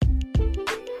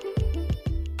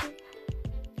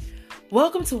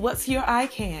Welcome to What's Your I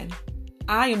Can.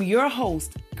 I am your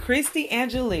host, Christy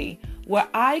Angelie, where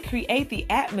I create the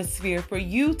atmosphere for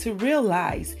you to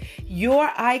realize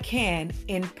your I can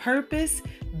in purpose,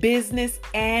 business,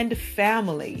 and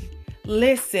family.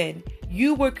 Listen,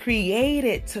 you were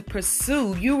created to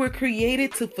pursue. You were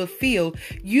created to fulfill.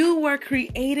 You were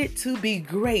created to be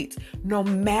great, no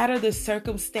matter the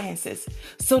circumstances.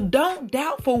 So don't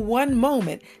doubt for one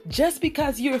moment, just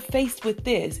because you're faced with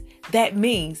this, that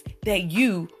means that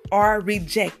you are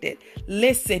rejected.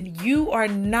 Listen, you are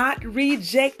not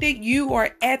rejected. You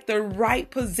are at the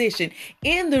right position,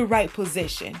 in the right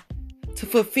position to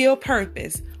fulfill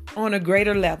purpose on a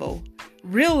greater level.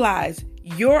 Realize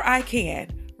your I can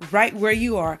right where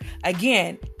you are.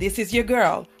 Again, this is your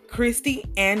girl, Christy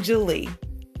Angelie.